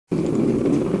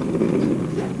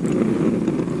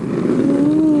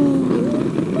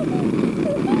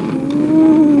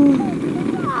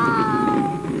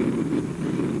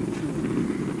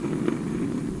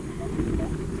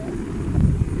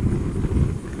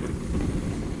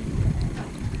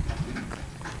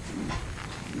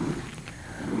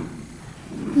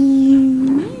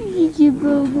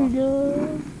over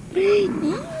there.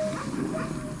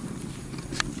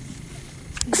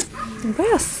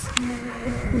 Bess.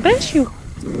 Bless you.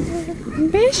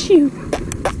 Bless you.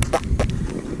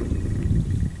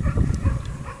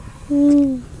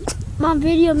 Mom,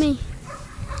 video me.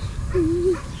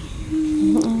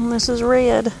 This is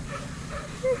Red.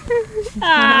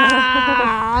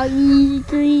 Ah,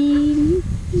 green.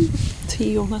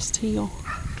 Teal. That's teal.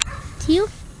 Teal?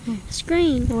 It's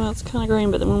green. Well, it's kind of green,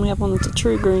 but then when we have one that's a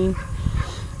true green.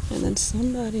 And then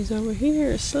somebody's over here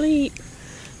asleep.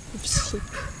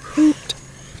 Pooped.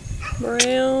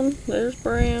 Brown. There's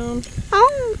brown.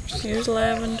 Oh. Here's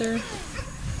lavender.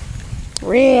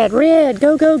 Red, Red,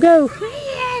 go, go, go.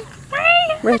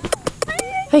 Red.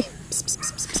 Hey. Psst, psst,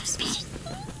 psst, psst, psst.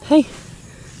 Hey.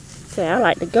 Say, I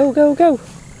like to go, go, go.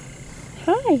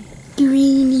 Hi.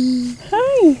 Greenie.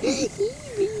 Hi.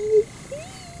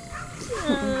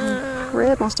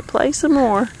 Red wants to play some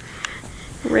more.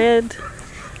 Red.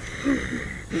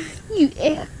 You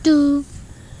active.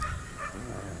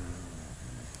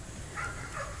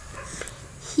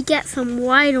 He got some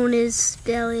white on his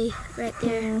belly right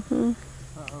there. Mm-hmm.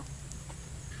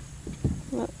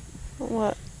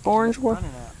 What? Orange one?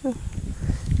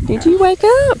 Did you wake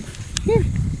up? Here.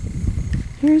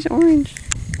 Here's Orange.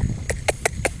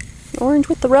 Orange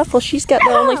with the ruffle. She's got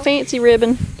the only fancy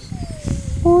ribbon.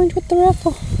 Orange with the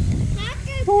ruffle.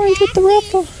 Orange with the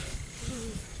ruffle.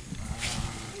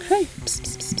 Hey. Psst,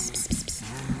 psst, psst, psst,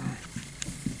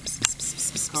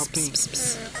 psst, Call Pink.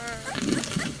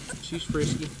 She's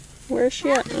frisky. Where's she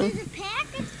at? There's a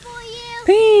package for you.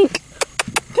 Pink!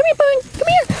 Come here, Pink! Come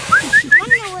here! I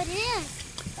don't know what it is.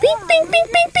 Pink, pink, pink,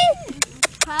 pink, pink!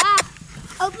 Ah,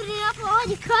 open it up. Oh,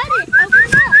 you cut it. Open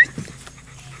it up.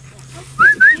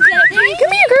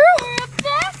 Come here, girl!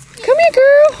 Come here,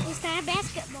 girl! It's not a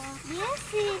basketball. Yes,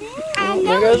 it is. Oh,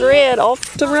 there goes Red, off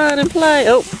to run and play.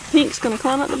 Oh, Pink's gonna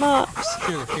climb up the box.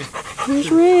 Here's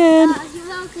Red.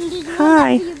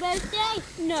 Hi.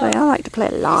 No. Say, I like to play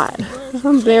a lot.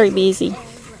 I'm very busy.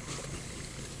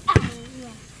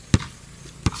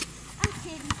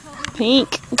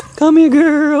 Pink, come here,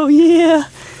 girl. Yeah.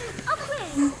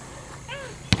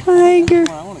 Hi,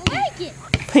 girl.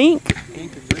 Pink.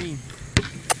 Pink or green?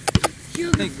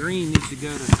 I think green needs to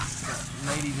go to that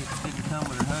lady that didn't come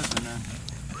with her husband.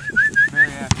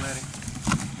 Very athletic.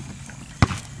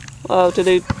 Oh, to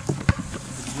do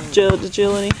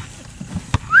agility.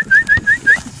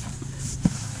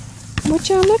 What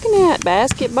y'all looking at?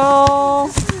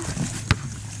 Basketball.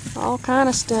 All kind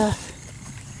of stuff.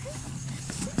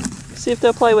 See if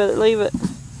they'll play with it. Leave it.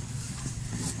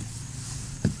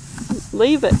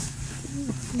 Leave it.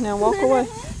 Now walk away.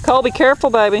 Cole, be careful,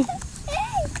 baby.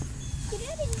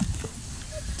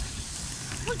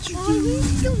 What you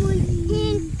doing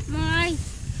in my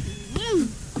room?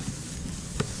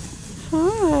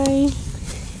 Hi.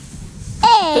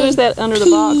 Who's that under the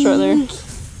box right there?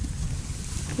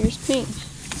 Here's Pink.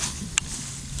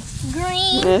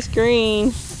 Green. That's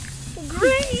green.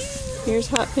 Green. Here's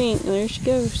Hot Pink. There she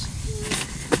goes.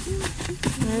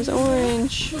 There's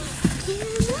Orange.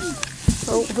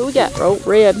 Oh, who we got? Oh,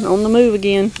 Red on the move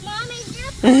again. Mommy,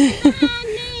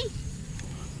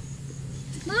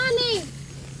 Mommy.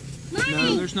 Mommy.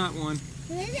 No, there's not one.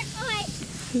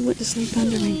 Who went to sleep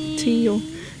under me? Teal.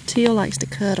 Teal likes to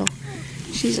cuddle.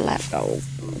 She's a lap dog.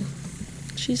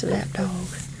 She's a lap dog.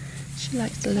 She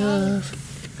likes to love.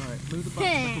 Alright, move the box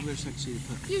back over there so I can see the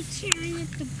puppy. You're tearing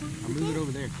at the box. I'll move it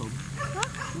over there, Kobe.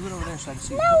 Move it over there so I can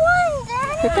see the No puppy.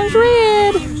 one. Here comes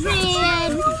Red.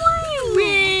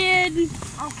 Red.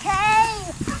 Okay.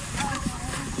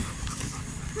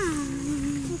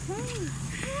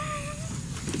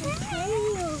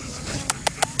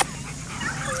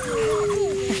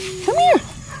 Come here.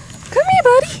 Come here,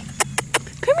 buddy.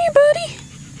 Come here, buddy.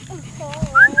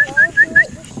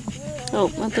 Oh,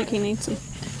 I think he needs some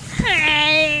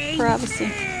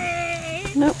privacy.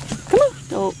 Nope. Come on.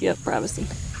 Oh, yep, privacy.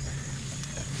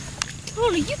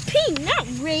 Oh, you pink, not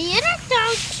red. I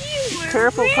thought you were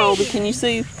Careful, red. Colby. Can you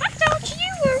see? I thought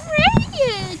you were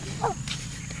red.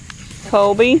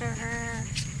 Colby?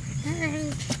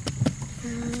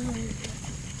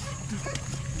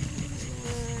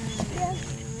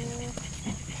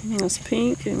 That's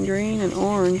pink and green and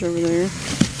orange over there.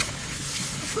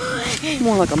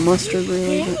 More like a mustard,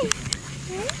 really. But...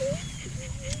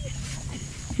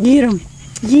 Get him.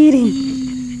 Get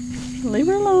him. Leave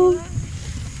her alone.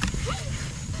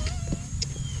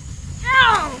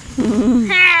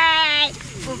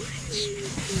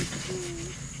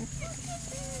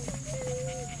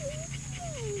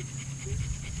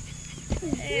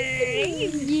 Hey.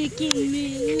 You're licking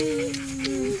me.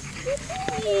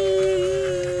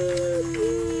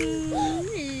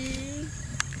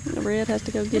 So Red has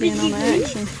to go get in on the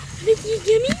action. Hey,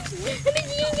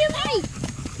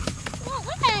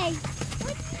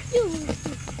 what are you doing?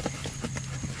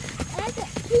 I got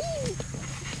keys.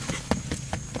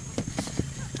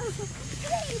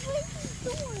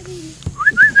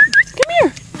 Come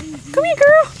here. Come here,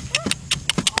 girl.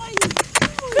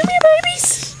 Come here, babies.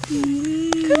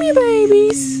 Come here,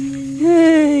 babies.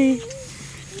 Hey.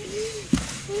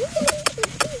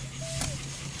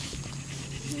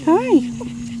 Hi.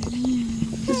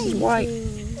 This is White.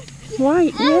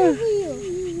 White, yeah.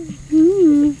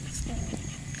 Mm.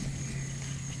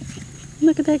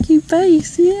 Look at that cute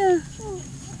face, yeah.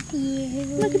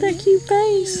 Look at that cute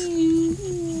face.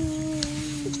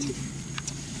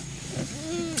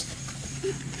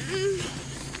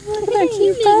 Look at that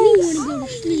cute face.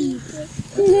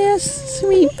 Yes,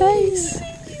 sweet face.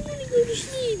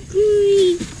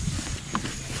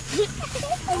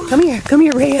 Come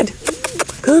here, Red.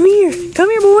 Come here,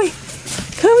 boy.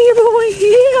 Come here, boy.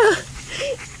 Yeah.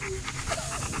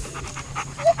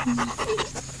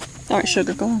 All right,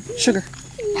 Sugar, go on. Sugar.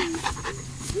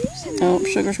 Oh,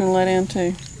 Sugar's gonna let in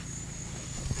too.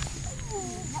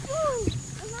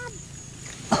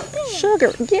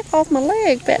 Sugar, get off my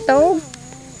leg, fat dog.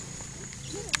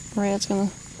 Red's gonna.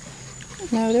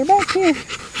 No, they're back here.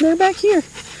 They're back here.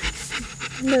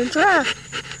 They're dry.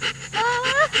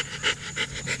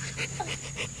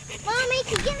 Mommy,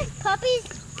 can you get the puppies?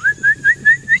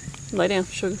 Lay down,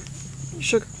 Sugar.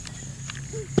 Sugar.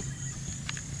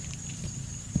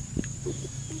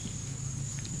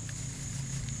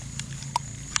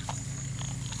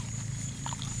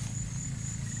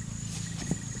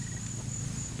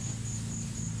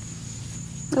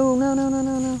 Oh, no, no, no,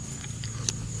 no, no.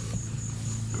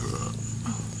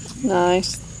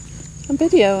 Nice. I'm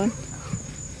videoing.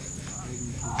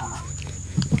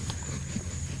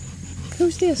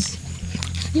 Who's this?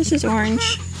 This is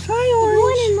Orange. Hi, Orange. Good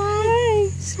morning, Mom. Hi,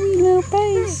 sweet little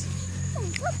face.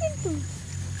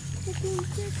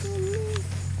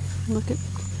 Look at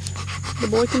the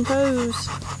boy can pose.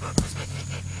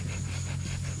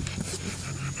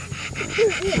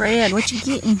 Red, what you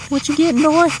getting? What you getting,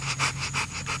 boy?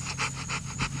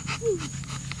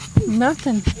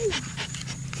 Nothing.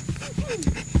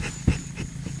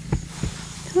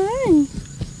 Hi.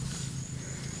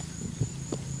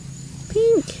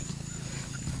 Pink.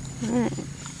 All right.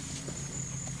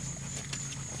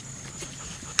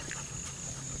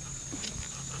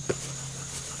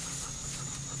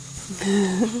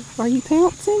 Are you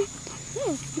pouncing?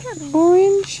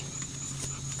 Orange?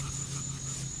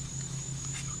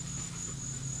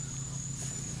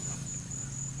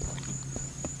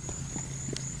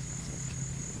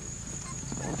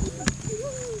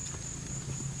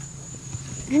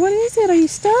 What is it? Are you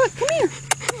stuck? Come here.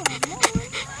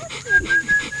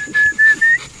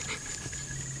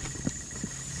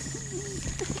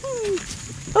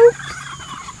 Oh.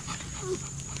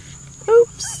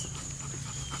 Oops.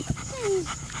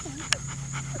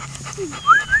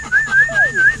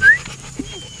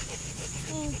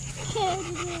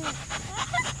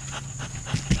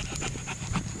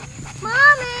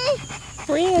 Mommy!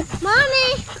 Red. Mommy!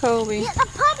 Colby. Get the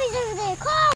puppies over there. Call!